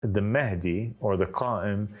the Mahdi, or the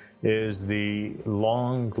Qa'im, is the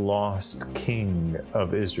long-lost king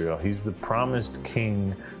of Israel. He's the promised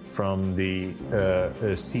king from the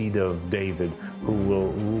seed of David, who will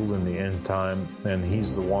rule in the end time, and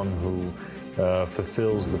he's the one who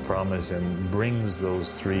fulfills the promise and brings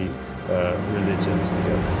those three religions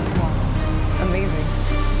together. Wow. Amazing.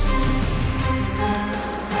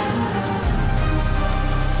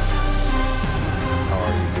 How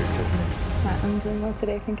are you, dear Tiffany? I'm doing well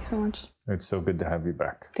today. Thank you so much. It's so good to have you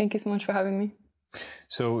back. Thank you so much for having me.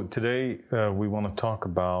 So today we want to talk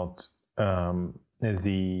about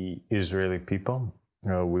the Israeli people.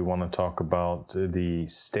 We want to talk about the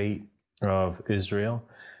state of Israel.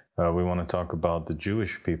 We want to talk about the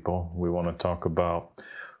Jewish people. We want to talk about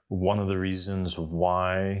one of the reasons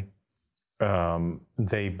why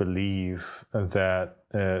they believe that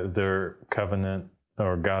their covenant,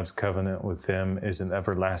 or God's covenant with them, is an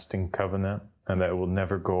everlasting covenant and that it will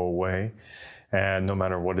never go away, and no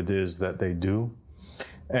matter what it is that they do.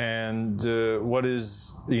 And what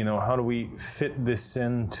is, how do we fit this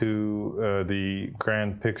into the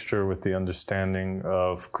grand picture with the understanding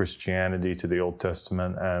of Christianity to the Old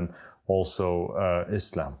Testament and also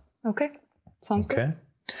Islam? Okay, sounds good.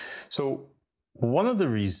 So one of the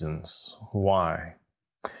reasons why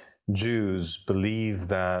Jews believe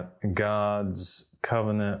that God's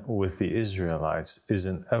covenant with the Israelites is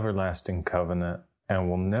an everlasting covenant and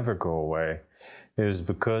will never go away is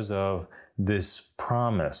because of this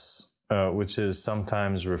promise, which is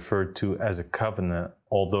sometimes referred to as a covenant,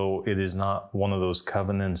 although it is not one of those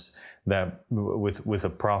covenants that with a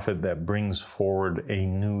prophet that brings forward a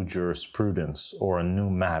new jurisprudence or a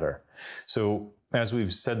new matter. So, as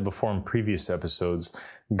we've said before in previous episodes,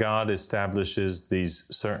 God establishes these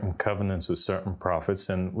certain covenants with certain prophets,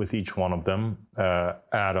 and with each one of them,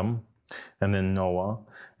 Adam, and then Noah,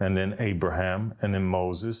 and then Abraham, and then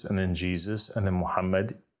Moses, and then Jesus, and then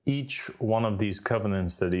Muhammad. Each one of these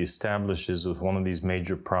covenants that he establishes with one of these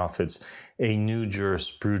major prophets, a new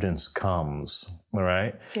jurisprudence comes, all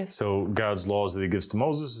right? Yes. So God's laws that he gives to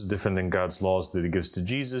Moses is different than God's laws that he gives to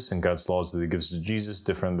Jesus, and God's laws that he gives to Jesus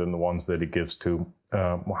different than the ones that he gives to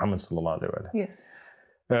Muhammad sallallahu alaihi wasallam. Yes.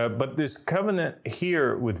 But this covenant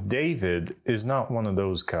here with David is not one of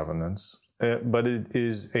those covenants, but it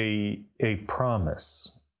is a promise.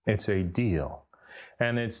 It's a deal.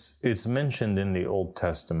 And it's mentioned in the Old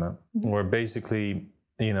Testament, where basically,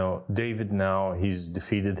 David now, he's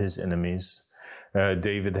defeated his enemies.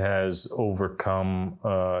 David has overcome,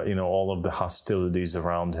 all of the hostilities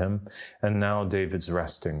around him. And now David's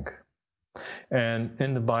resting. And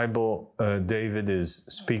in the Bible, David is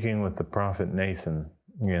speaking with the prophet Nathan,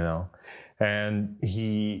 and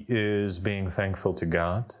he is being thankful to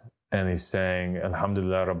God. And he's saying,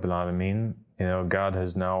 Alhamdulillah Rabbil Alameen, God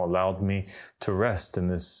has now allowed me to rest in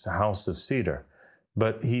this house of cedar.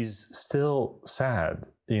 But he's still sad.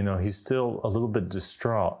 He's still a little bit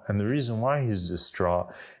distraught. And the reason why he's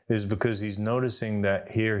distraught is because he's noticing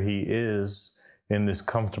that here he is in this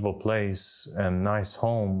comfortable place and nice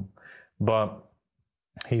home. But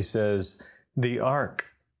he says, the Ark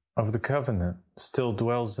of the Covenant still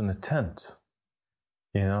dwells in the tent.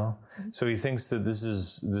 So he thinks that this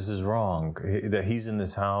is wrong, that he's in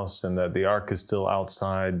this house and that the ark is still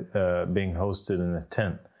outside being hosted in a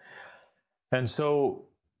tent. And so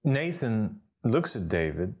Nathan looks at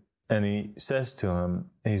David and he says to him,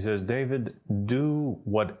 David, do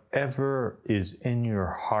whatever is in your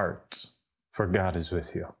heart, for God is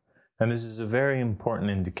with you. And this is a very important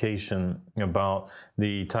indication about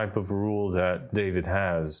the type of rule that David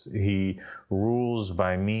has. He rules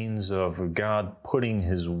by means of God putting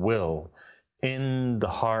his will in the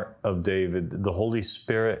heart of David. The Holy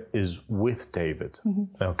Spirit is with David.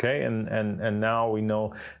 Mm-hmm. Okay? And now we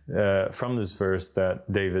know from this verse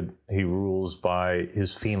that David, he rules by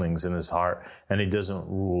his feelings in his heart, and he doesn't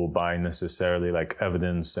rule by necessarily like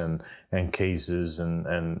evidence and cases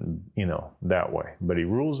and that way. But he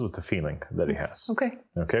rules with the feeling that he has. Okay.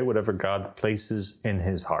 Okay? Whatever God places in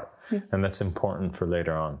his heart. Yes. And that's important for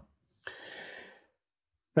later on.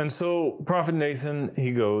 And so Prophet Nathan,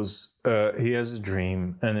 he goes, he has a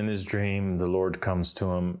dream, and in his dream, the Lord comes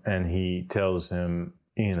to him and he tells him,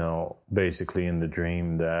 basically in the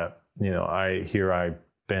dream that, I've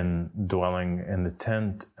been dwelling in the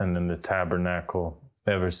tent and in the tabernacle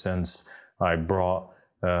ever since I brought,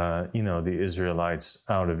 the Israelites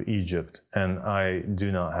out of Egypt, and I do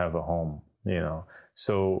not have a home,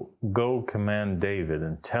 So go command David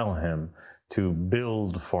and tell him to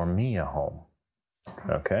build for me a home.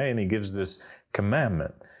 Okay, and he gives this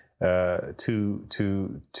commandment.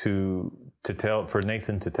 to tell, for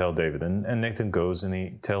Nathan to tell David, and Nathan goes and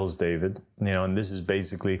he tells David, and this is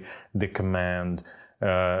basically the command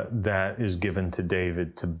that is given to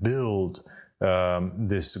David to build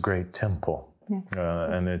this great temple. Yes.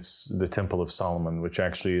 And it's the Temple of Solomon, which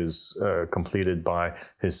actually is completed by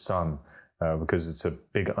his son, because it's a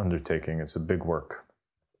big undertaking. It's a big work.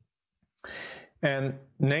 And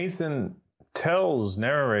Nathan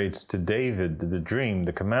narrates to David the dream,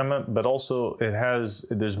 the commandment, but also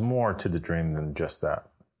there's more to the dream than just that.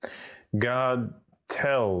 God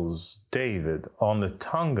tells David on the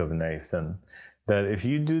tongue of Nathan that if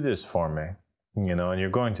you do this for me, and you're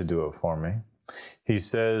going to do it for me, he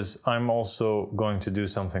says, I'm also going to do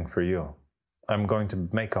something for you. I'm going to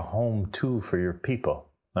make a home too for your people.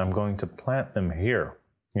 I'm going to plant them here,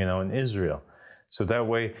 in Israel. So that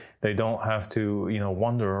way they don't have to,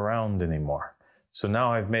 wander around anymore. So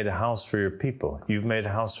now I've made a house for your people. You've made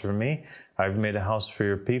a house for me. I've made a house for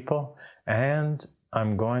your people. And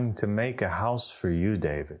I'm going to make a house for you,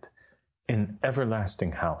 David, an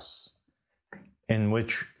everlasting house in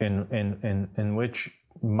which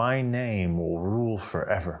my name will rule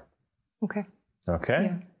forever. Okay. Okay?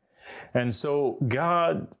 Yeah. And so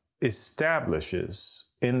God establishes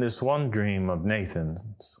in this one dream of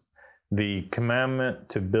Nathan's the commandment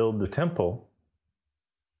to build the temple,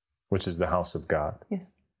 which is the house of God.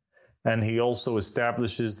 Yes. And he also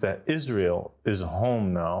establishes that Israel is a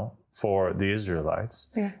home now for the Israelites.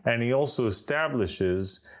 Yeah. And he also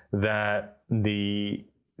establishes that the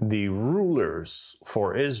rulers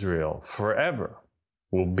for Israel forever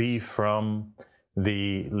will be from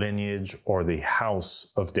the lineage or the house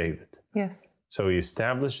of David. Yes. So he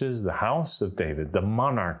establishes the house of David, the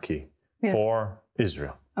monarchy for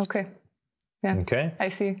Israel. Okay. Yeah. Okay? I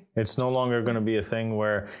see. It's no longer going to be a thing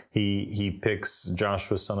where he picks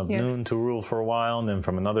Joshua, son of Nun, to rule for a while, and then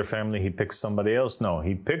from another family he picks somebody else. No,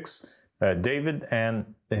 he picks David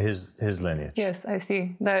and his lineage. Yes, I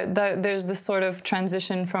see. That there's this sort of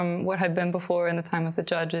transition from what had been before in the time of the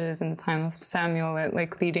judges, in the time of Samuel,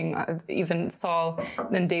 like leading even Saul.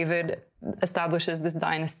 Then David establishes this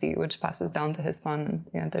dynasty, which passes down to his son.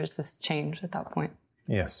 And there's this change at that point.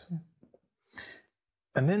 Yes. Yeah.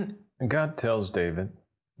 And then God tells David,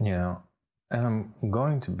 and I'm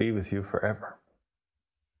going to be with you forever.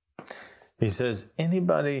 He says,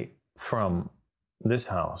 anybody from this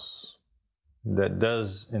house that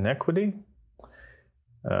does inequity,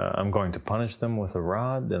 I'm going to punish them with a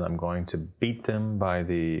rod, and I'm going to beat them by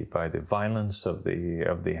the violence of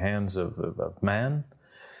the hands of man.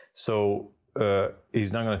 So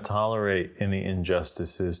he's not going to tolerate any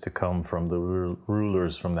injustices to come from the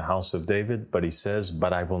rulers from the house of David. But he says,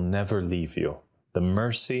 "But I will never leave you.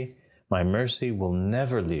 My mercy will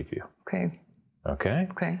never leave you." Okay. Okay?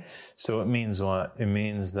 Okay. So it means what? It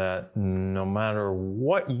means that no matter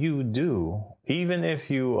what you do, even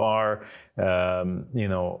if you are,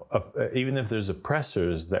 even if there's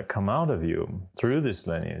oppressors that come out of you through this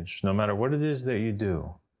lineage, no matter what it is that you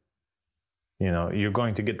do, you're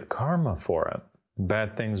going to get the karma for it.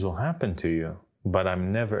 Bad things will happen to you, but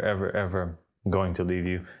I'm never, ever, ever going to leave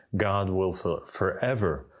you. God will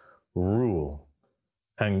forever rule,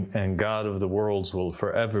 and God of the worlds will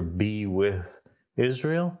forever be with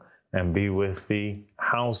Israel and be with the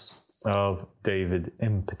house of David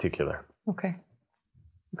in particular. Okay.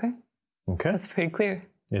 That's pretty clear.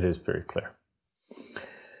 It is very clear.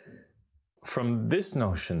 From this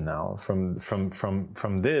notion now, from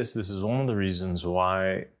this is one of the reasons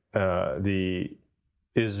why the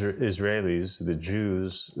Israelis, the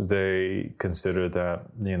Jews, they consider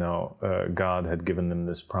that, God had given them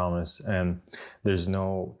this promise, and there's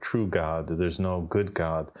no true God, there's no good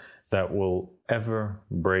God that will ever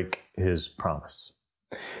break his promise.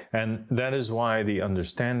 And that is why the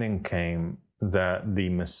understanding came that the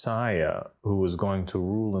Messiah who was going to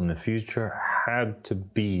rule in the future had to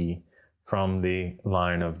be from the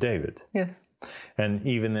line of David. Yes. And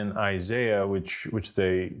even in Isaiah, which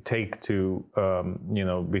they take to,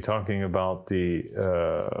 be talking about the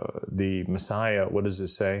Messiah, what does it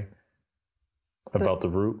say about the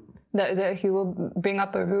root? That he will bring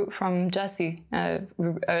up a root from Jesse, a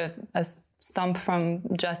stump from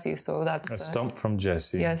Jesse. So that's a stump from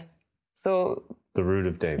Jesse. Yes. So the root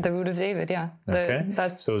of David. The root of David, yeah.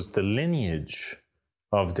 So it's the lineage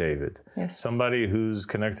of David. Yes. Somebody who's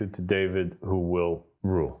connected to David who will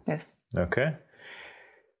rule. Yes. Okay.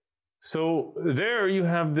 So there you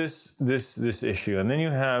have this issue, and then you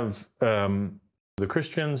have the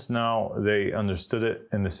Christians. Now they understood it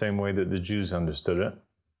in the same way that the Jews understood it.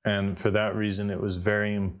 And for that reason, it was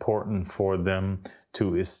very important for them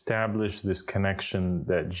to establish this connection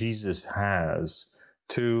that Jesus has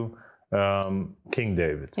to King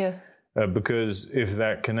David. Yes. Because if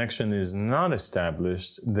that connection is not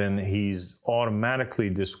established, then he's automatically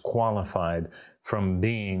disqualified from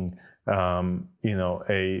being, a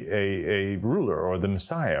ruler or the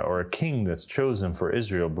Messiah or a king that's chosen for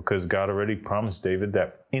Israel. Because God already promised David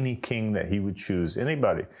that any king that he would choose,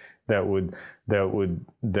 anybody that would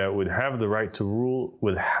have the right to rule,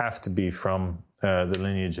 would have to be from the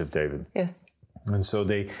lineage of David. Yes. And so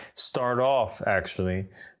they start off actually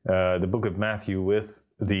the book of Matthew with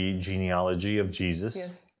the genealogy of Jesus,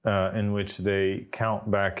 yes. In which they count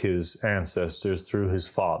back his ancestors through his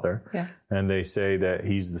father. Yeah. And they say that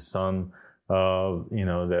he's the son of,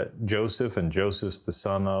 that Joseph, and Joseph's the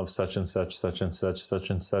son of such and such, such and such, such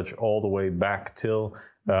and such, all the way back till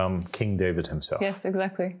King David himself. Yes,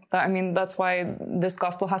 exactly. That's why this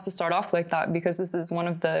gospel has to start off like that, because this is one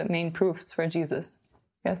of the main proofs for Jesus.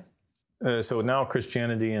 Yes. So now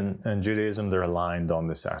Christianity and Judaism, they're aligned on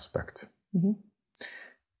this aspect. Mm-hmm.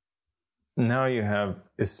 Now you have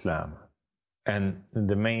Islam, and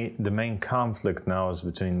the main conflict now is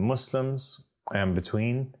between Muslims and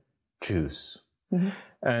between Jews. Mm-hmm.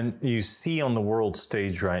 And you see on the world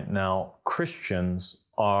stage right now, Christians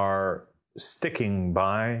are sticking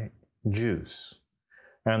by Jews.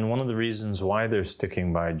 And one of the reasons why they're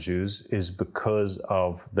sticking by Jews is because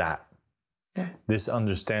of that. Yeah. This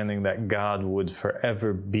understanding that God would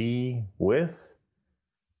forever be with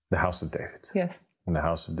the house of David. Yes. In the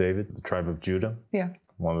house of David, the tribe of Judah. Yeah.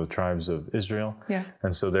 One of the tribes of Israel. Yeah.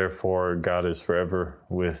 And so therefore God is forever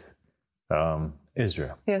with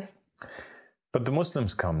Israel. Yes. But the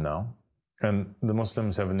Muslims come now, and the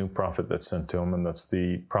Muslims have a new prophet that's sent to them, and that's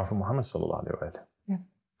the Prophet Mohammad sallallahu alaihi wasallam. Yeah.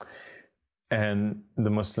 And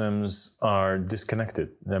the Muslims are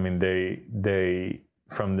disconnected. I mean, they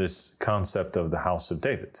from this concept of the house of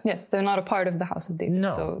David. Yes, they're not a part of the house of David.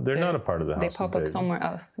 No, so they're not a part of the house of David. They pop up somewhere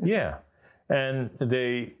else. Yeah. And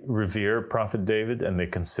they revere Prophet David, and they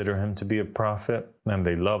consider him to be a prophet, and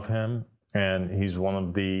they love him. And he's one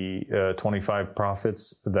of the 25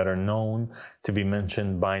 prophets that are known to be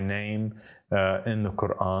mentioned by name in the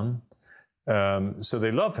Quran. So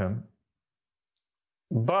they love him.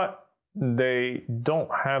 But they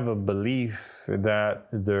don't have a belief that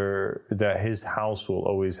his house will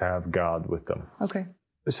always have God with them. Okay.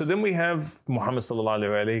 So then we have Muhammad sallallahu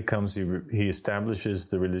alaihi wasallam. He comes, he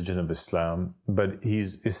establishes the religion of Islam, but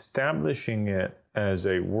he's establishing it as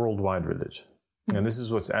a worldwide religion. And this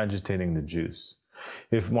is what's agitating the Jews.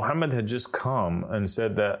 If Muhammad had just come and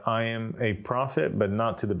said that I am a prophet, but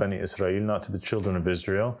not to the Bani Israel, not to the children of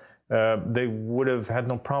Israel, they would have had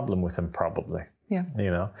no problem with him probably.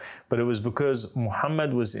 Yeah. But it was because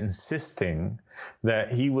Muhammad was insisting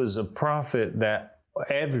that he was a prophet that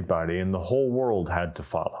everybody in the whole world had to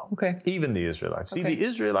follow. Okay. Even the Israelites. Okay. See, the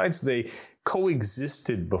Israelites, they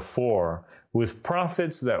coexisted before with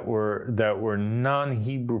prophets that were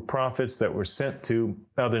non-Hebrew prophets that were sent to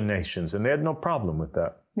other nations, and they had no problem with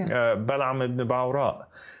that. Yeah. Balaam ibn Ba'ura,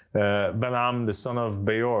 Balaam the son of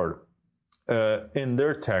Beor, in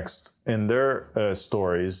their text, in their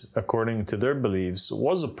stories, according to their beliefs,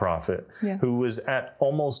 was a prophet who was at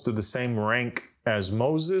almost to the same rank as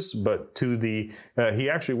Moses, but to the he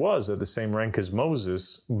actually was at the same rank as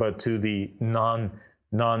Moses, but to the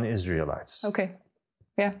non-Israelites. Okay.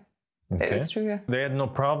 Yeah. Okay. It's true. Yeah. They had no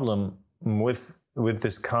problem with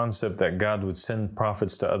this concept that God would send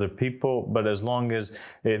prophets to other people, but as long as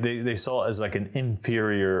they saw it as like an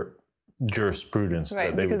inferior jurisprudence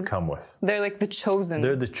that they would come with. They're like the chosen.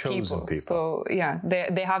 They're the chosen people. So yeah,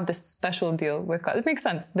 they have this special deal with God. It makes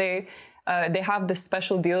sense. They have this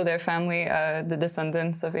special deal. Their family, the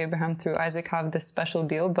descendants of Abraham through Isaac, have this special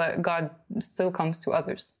deal, but God still comes to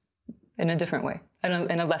others in a different way,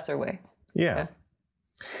 in a lesser way. Yeah.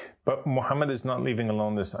 But Muhammad is not leaving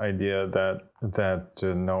alone this idea that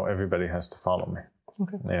no, everybody has to follow me.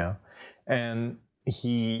 Okay. Yeah. And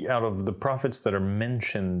he, out of the prophets that are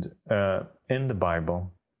mentioned in the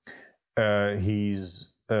Bible,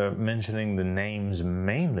 he's mentioning the names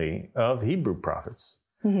mainly of Hebrew prophets.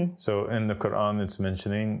 Mm-hmm. So in the Quran, it's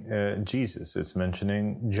mentioning Jesus, it's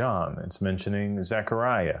mentioning John, it's mentioning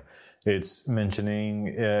Zechariah, it's mentioning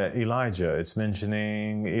Elijah, it's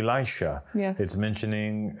mentioning Elisha, yes. It's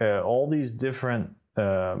mentioning all these different,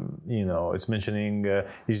 it's mentioning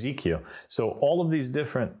Ezekiel. So all of these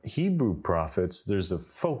different Hebrew prophets, there's a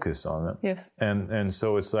focus on it. Yes. And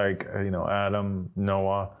so it's like, Adam,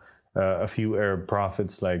 Noah, a few Arab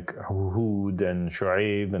prophets like Hud and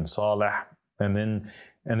Shu'aib and Saleh, and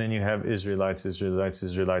then you have Israelites.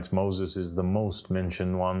 Moses is the most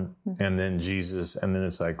mentioned one, and then Jesus, and then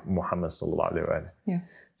it's like Muhammad sallallahu alaihi wasallam. Yeah.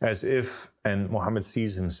 As if, and Muhammad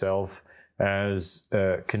sees himself as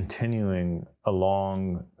continuing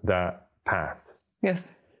along that path.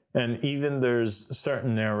 Yes. And even there's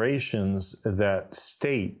certain narrations that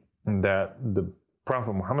state that the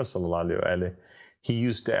Prophet Muhammad sallallahu alaihi wasallam, he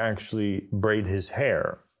used to actually braid his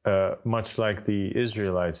hair, much like the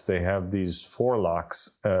Israelites. They have these forelocks,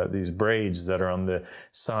 these braids that are on the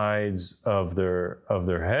sides of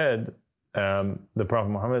their head. The Prophet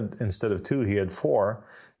Muhammad, instead of 2, he had 4,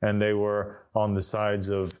 and they were on the sides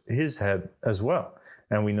of his head as well.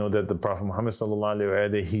 And we know that the Prophet Muhammad sallallahu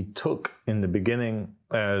alaihi wasallam, he took in the beginning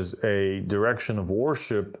as a direction of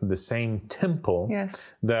worship the same temple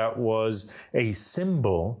that was a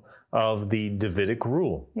symbol of the Davidic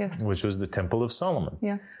rule, which was the Temple of Solomon.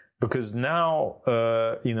 Yeah. Because now,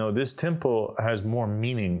 this temple has more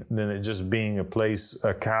meaning than it just being a place,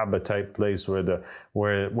 a Kaaba type place where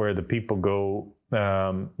the people go,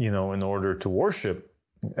 in order to worship.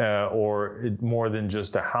 Or more than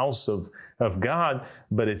just a house of God,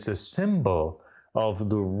 but it's a symbol of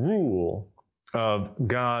the rule of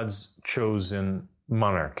God's chosen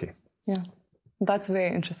monarchy. Yeah, that's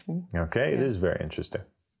very interesting. Okay, it is very interesting.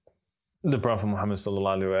 The Prophet Muhammad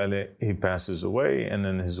sallallahu alaihi wasallam, he passes away, and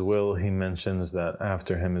in his will he mentions that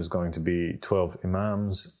after him is going to be 12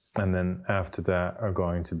 imams, and then after that are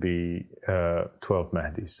going to be 12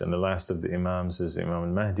 Mahdis. And the last of the imams is Imam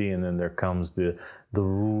al-Mahdi, and then there comes the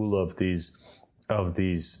rule of these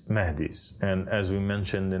Mahdis. And as we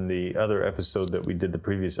mentioned in the other episode that we did, the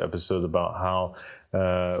previous episode, about how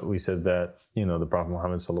we said that, the Prophet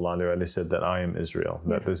Muhammad sallallahu alaihi wasallam said that I am Israel,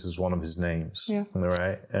 that this is one of his names. Yeah. All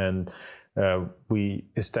right? And we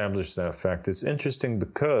established that fact. It's interesting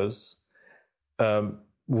because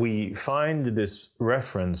we find this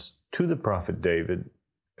reference to the Prophet David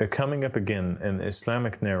coming up again in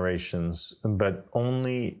Islamic narrations, but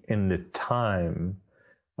only in the time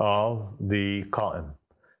of the Qa'im,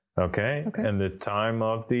 okay? And the time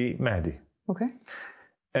of the Mahdi. Okay.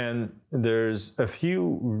 And there's a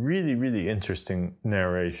few really, really interesting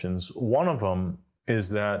narrations. One of them is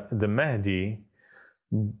that the Mahdi,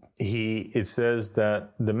 it says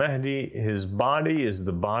that the Mahdi, his body is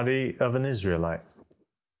the body of an Israelite.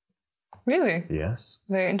 Really? Yes.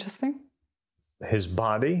 Very interesting. His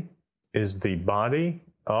body is the body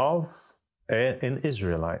of an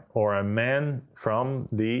Israelite, or a man from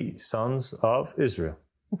the sons of Israel.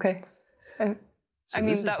 Okay.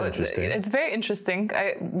 It's very interesting.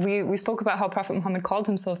 We spoke about how Prophet Muhammad called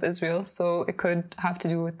himself Israel, so it could have to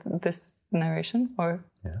do with this narration or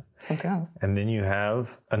something else. And then you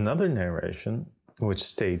have another narration which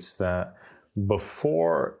states that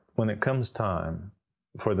when it comes time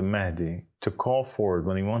for the Mahdi to call forward,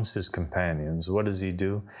 when he wants his companions, what does he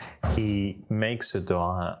do? He makes a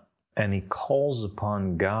dua and he calls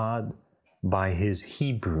upon God by his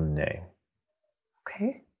Hebrew name.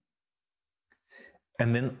 Okay.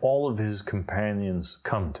 And then all of his companions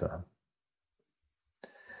come to him.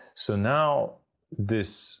 So now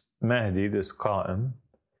this Mahdi, this Qa'im,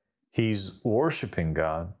 he's worshiping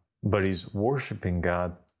God, but he's worshiping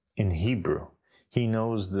God in Hebrew. He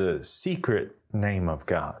knows the secret name of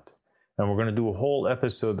God. And we're going to do a whole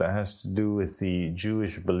episode that has to do with the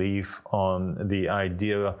Jewish belief on the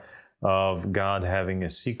idea of God having a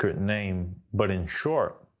secret name. But in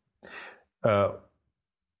short,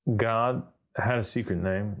 God had a secret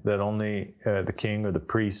name that only the king or the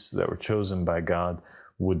priests that were chosen by God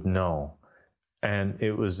would know. And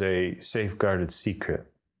it was a safeguarded secret.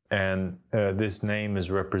 And this name is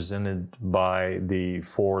represented by the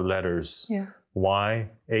 4 letters. Yeah. YHWH,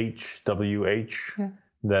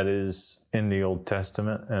 that is in the Old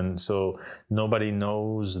Testament. And so nobody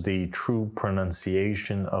knows the true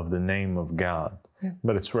pronunciation of the name of God,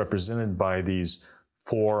 but it's represented by these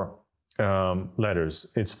 4 letters.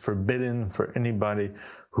 It's forbidden for anybody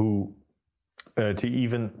who to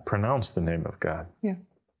even pronounce the name of God. Yeah.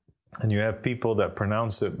 And you have people that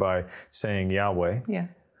pronounce it by saying Yahweh. Yeah.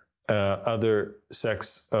 Other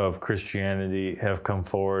sects of Christianity have come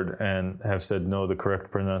forward and have said, no, the correct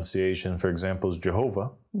pronunciation, for example, is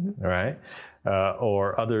Jehovah, right?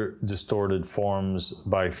 Or other distorted forms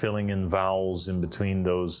by filling in vowels in between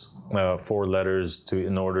those 4 letters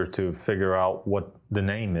in order to figure out what the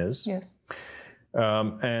name is. Yes.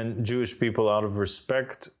 And Jewish people, out of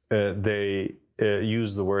respect, they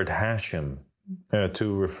use the word Hashem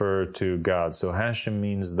to refer to God. So Hashem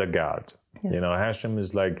means the God. Yes. Hashem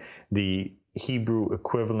is like the Hebrew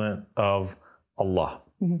equivalent of Allah.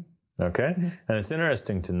 Okay? And it's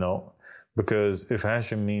interesting to note, because if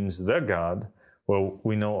Hashem means the God, well,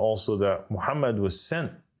 we know also that Muhammad was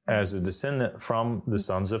sent as a descendant from the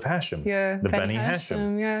sons of Hashem, the Bani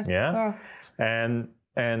Hashem. Yeah. Oh.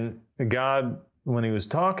 And God when he was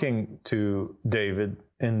talking to David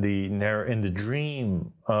in the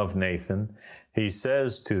dream of Nathan, he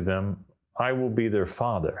says to them, I will be their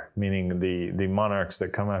father, meaning the monarchs that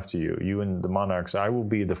come after you, you and the monarchs, I will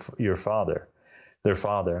be your father, their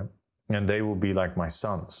father, and they will be like my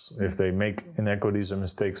sons. If they make inequities or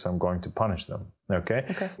mistakes, I'm going to punish them. Okay?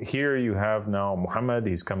 Here you have now Muhammad.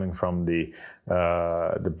 He's coming from the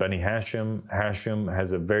Bani Hashim. Hashim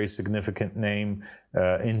has a very significant name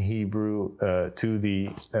in Hebrew to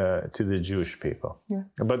the Jewish people. Yeah.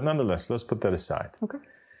 But nonetheless, let's put that aside. Okay.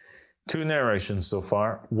 2 narrations so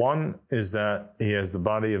far. One is that he has the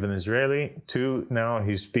body of an Israeli. 2, now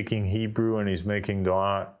he's speaking Hebrew and he's making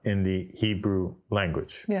dua in the Hebrew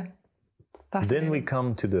language. Yeah. Then we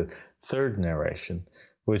come to the 3rd narration,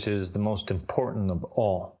 which is the most important of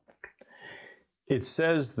all. It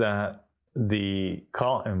says that the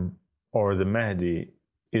Qa'im, or the Mahdi,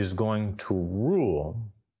 is going to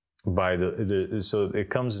rule by so it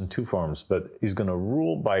comes in 2 forms, but he's going to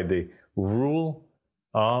rule by the rule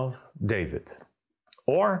of David,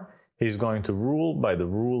 or he's going to rule by the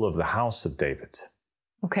rule of the house of David.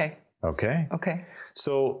 Okay.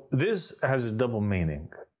 So this has a double meaning.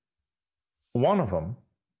 One of them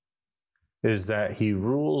is that he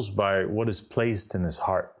rules by what is placed in his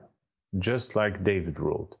heart, just like David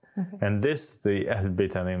ruled. And this, the Ahlul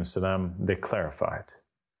Beyt alayhim salam, they clarified.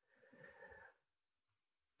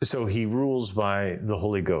 So he rules by the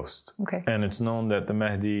Holy Ghost. And it's known that the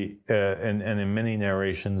Mahdi, and in many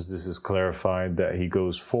narrations, this is clarified, that he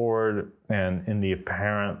goes forward and in the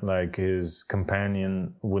apparent, like his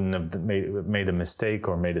companion wouldn't have made a mistake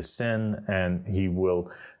or made a sin, and he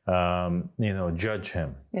will, judge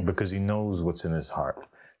him because he knows what's in his heart.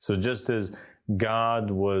 So just as God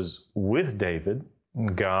was with David,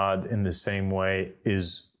 God in the same way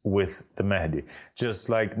is with the Mahdi. Just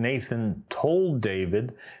like Nathan told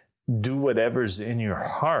David, do whatever's in your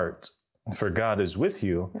heart, for God is with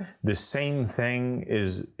you. The same thing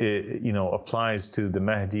applies to the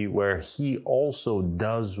Mahdi, where he also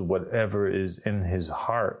does whatever is in his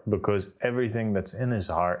heart, because everything that's in his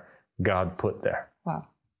heart, God put there. Wow.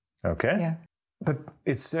 Okay? Yeah. But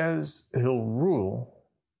it says he'll rule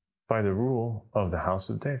by the rule of the house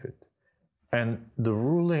of David. And the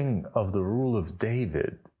ruling of the rule of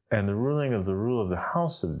David and the ruling of the rule of the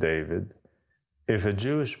house of David, if a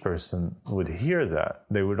Jewish person would hear that,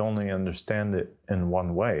 they would only understand it in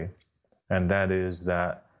one way, and that is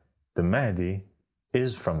that the Mahdi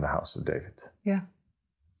is from the house of David. Yeah.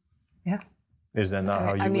 Yeah. Is that not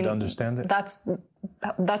how you would understand it? That's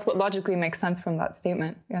what logically makes sense from that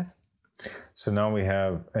statement, yes. So now we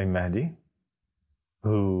have a Mahdi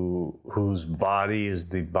whose body is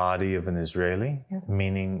the body of an Israeli,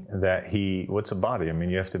 meaning that what's a body? I mean,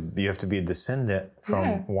 you have to be a descendant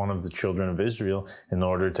from one of the children of Israel in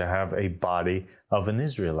order to have a body of an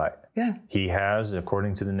Israelite. Yeah. He has,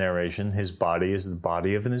 according to the narration, his body is the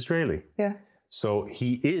body of an Israeli. Yeah. So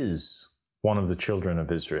he is one of the children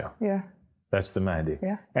of Israel. Yeah. That's the Mahdi.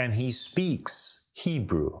 Yeah. And he speaks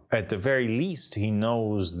Hebrew. At the very least, he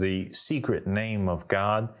knows the secret name of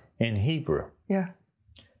God in Hebrew. Yeah.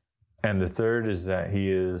 And the third is that he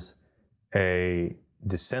is a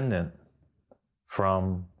descendant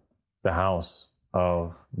from the house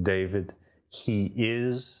of David. He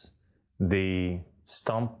is the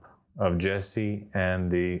stump of Jesse and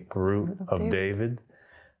the root of David.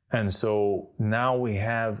 And so now we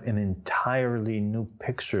have an entirely new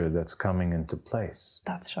picture that's coming into place.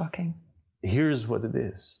 That's shocking. Here's what it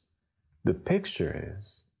is. The picture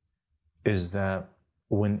is that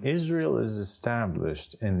when Israel is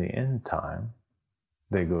established in the end time,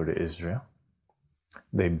 they go to Israel,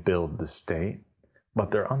 they build the state,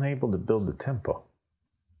 but they're unable to build the temple.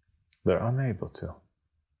 They're unable to.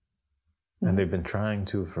 Mm-hmm. And they've been trying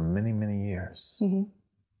to for many, many years. Mm-hmm.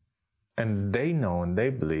 And they know and they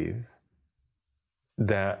believe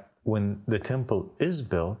that when the temple is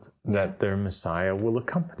built, that their Messiah will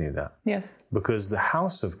accompany that. Yes. Because the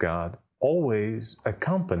house of God always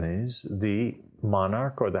accompanies the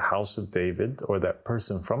monarch or the house of David, or that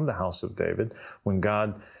person from the house of David. When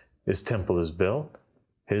his temple is built,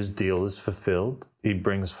 his deal is fulfilled, he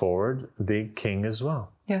brings forward the king as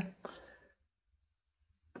well. Yeah.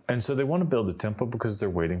 And so they want to build the temple because they're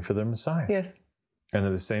waiting for their Messiah. Yes. And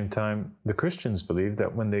at the same time, the Christians believe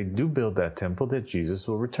that when they do build that temple, that Jesus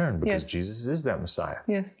will return, because Jesus is that Messiah.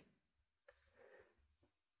 Yes.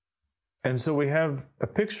 And so we have a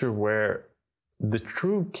picture where the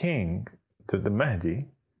true king, the Mahdi,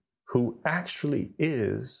 who actually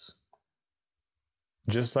is,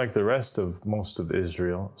 just like the rest of most of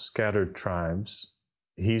Israel, scattered tribes,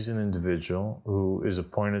 he's an individual who is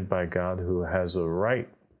appointed by God, who has a right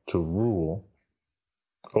to rule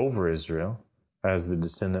over Israel as the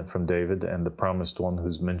descendant from David and the promised one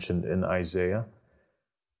who's mentioned in Isaiah.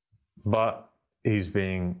 But he's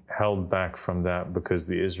being held back from that because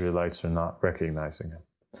the Israelites are not recognizing him.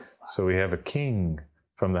 So we have a king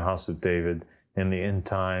from the house of David in the end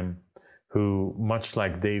time who, much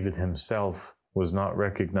like David himself, was not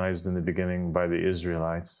recognized in the beginning by the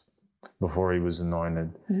Israelites before he was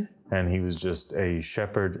anointed. And he was just a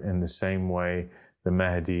shepherd in the same way the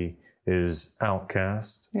Mahdi is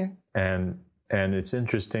outcast. And it's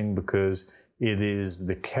interesting because it is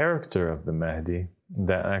the character of the Mahdi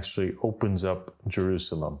that actually opens up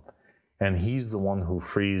Jerusalem. And he's the one who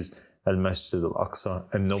frees Al-Masjid al-Aqsa,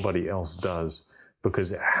 and nobody else does,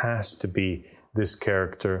 because it has to be this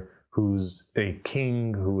character who's a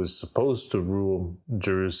king who is supposed to rule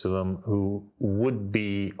Jerusalem, who would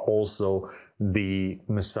be also the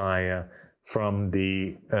Messiah from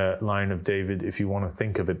the line of David, if you want to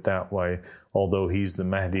think of it that way. Although he's the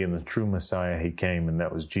Mahdi and the true Messiah, he came, and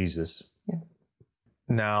that was Jesus.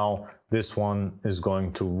 Now, this one is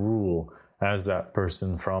going to rule as that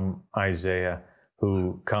person from Isaiah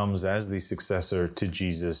who comes as the successor to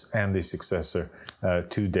Jesus and the successor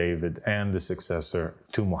to David and the successor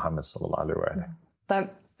to Muhammad sallallahu alaihi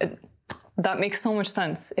wasallam. That makes so much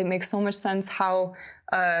sense. It makes so much sense how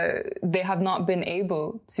they have not been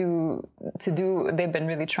able to do. They've been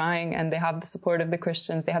really trying, and they have the support of the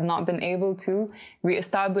Christians. They have not been able to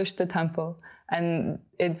reestablish the temple, and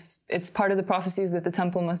it's part of the prophecies that the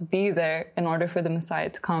temple must be there in order for the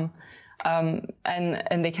Messiah to come.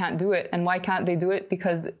 And they can't do it. And why can't they do it?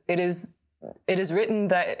 Because it is written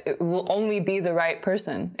that it will only be the right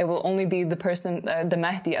person. It will only be the person, the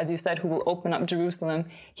Mahdi, as you said, who will open up Jerusalem.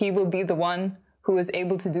 He will be the one who is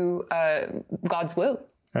able to do God's will.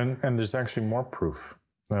 And there's actually more proof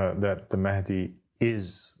that the Mahdi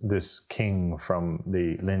is this king from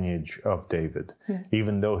the lineage of David,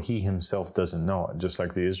 even though he himself doesn't know it, just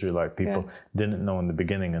like the Israelite people didn't know in the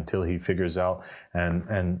beginning until he figures out and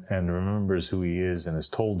remembers who he is and is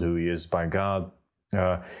told who he is by God.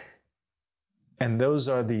 And those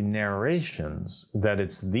are the narrations that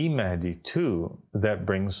it's the Mahdi too that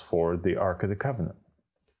brings forward the Ark of the Covenant.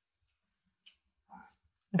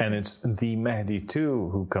 And it's the Mahdi too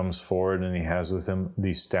who comes forward, and he has with him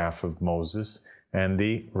the staff of Moses and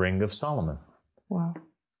the ring of Solomon. Wow.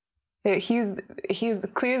 He's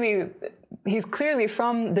clearly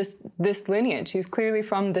from this lineage. He's clearly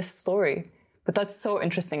from this story. But that's so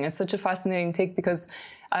interesting. It's such a fascinating take, because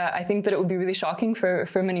I think that it would be really shocking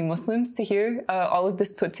for many Muslims to hear all of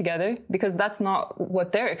this put together, because that's not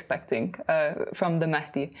what they're expecting from the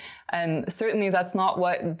Mahdi. And certainly that's not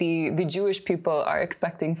what the Jewish people are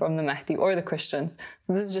expecting from the Mahdi, or the Christians.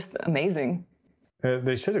 So this is just amazing.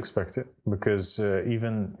 They should expect it, because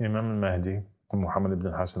even Imam al-Mahdi, Muhammad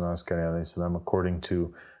ibn Hassan al-Askari alayhi salam, according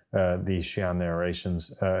to the Shia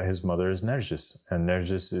narrations, his mother is Narjis, and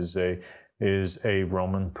Narjis is a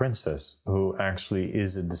Roman princess who actually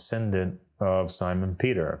is a descendant of Simon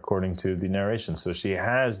Peter, according to the narration. So she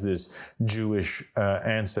has this Jewish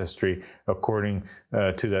ancestry according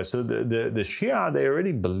to that. So the Shia, they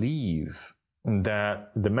already believe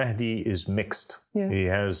that the Mahdi is mixed.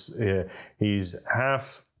 He's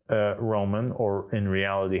half Roman, or in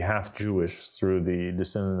reality half Jewish through the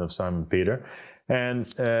descendant of Simon Peter, and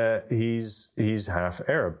he's half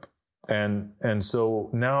Arab. And so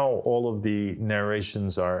now all of the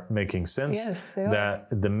narrations are making sense. Yes, that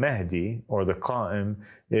the Mahdi, or the Qa'im,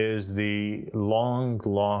 is the long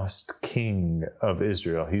lost king of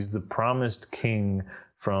Israel. He's the promised king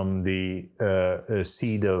from the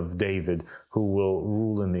seed of David, who will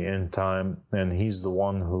rule in the end time. And he's the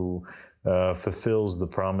one who fulfills the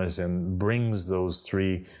promise and brings those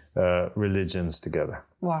three religions together.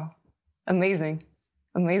 Wow. Amazing.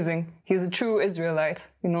 Amazing. He's a true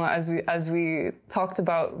Israelite. You know, as we talked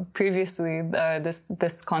about previously,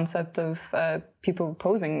 this concept of people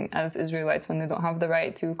posing as Israelites when they don't have the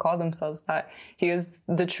right to call themselves that. He is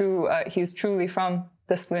the true. He's truly from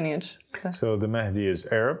this lineage. So the Mahdi is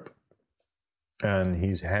Arab, and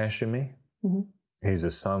he's Hashimi. Mm-hmm. He's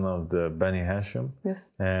a son of the Bani Hashim.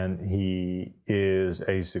 Yes. And he is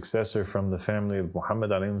a successor from the family of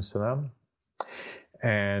Muhammad alayhi salam.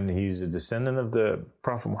 And he's a descendant of the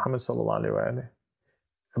Prophet Mohammad sallallahu alaihi wasallam.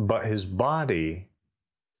 But his body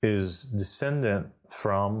is descendant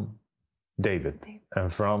from David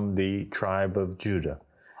and from the tribe of Judah.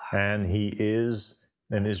 Wow. And he is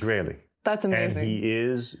an Israeli. That's amazing. And he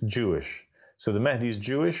is Jewish. So the Mahdi is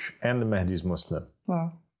Jewish and the Mahdi is Muslim.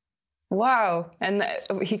 Wow. Wow. And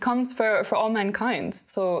he comes for all mankind.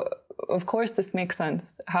 So of course this makes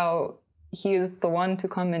sense, how he is the one to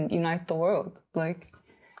come and unite the world. Like,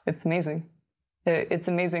 it's amazing. it's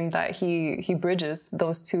amazing that he bridges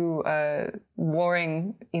those two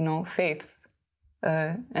warring, faiths,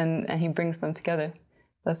 and he brings them together.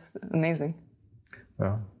 That's amazing.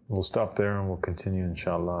 Well, we'll stop there and we'll continue,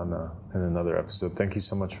 inshallah, in another episode. Thank you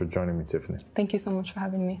so much for joining me, Tiffany. Thank you so much for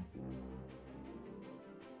having me.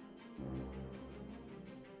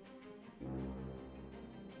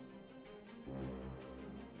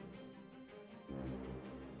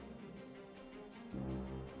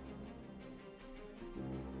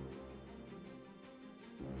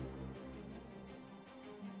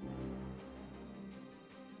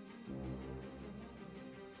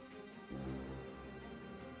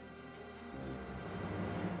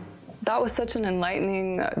 That was such an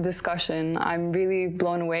enlightening discussion. I'm really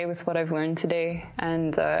blown away with what I've learned today,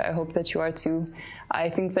 and I hope that you are too. I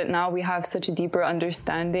think that now we have such a deeper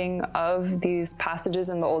understanding of these passages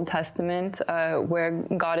in the Old Testament where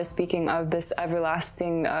God is speaking of this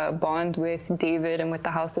everlasting bond with David and with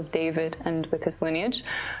the house of David and with his lineage.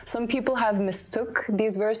 Some people have mistook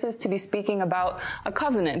these verses to be speaking about a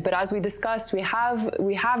covenant, but as we discussed, we have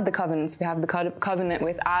the covenants. We have the covenant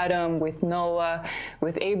with Adam, with Noah,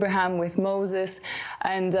 with Abraham, with Moses,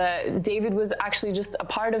 and David was actually just a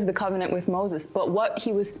part of the covenant with Moses. But what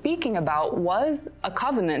he was speaking about was a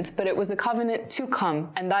covenant, but it was a covenant to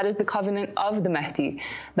come, and that is the covenant of the Mahdi.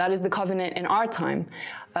 That is the covenant in our time.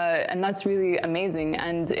 And that's really amazing.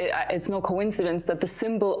 And it's no coincidence that the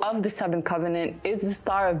symbol of the seventh covenant is the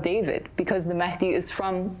Star of David, because the Mahdi is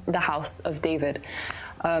from the house of David.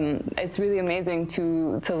 It's really amazing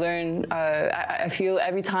to learn. I feel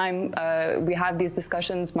every time we have these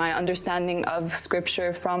discussions, my understanding of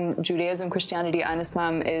scripture from Judaism, Christianity, and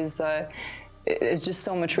Islam is just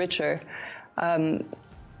so much richer.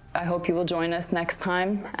 I hope you will join us next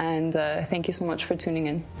time, and thank you so much for tuning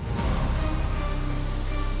in.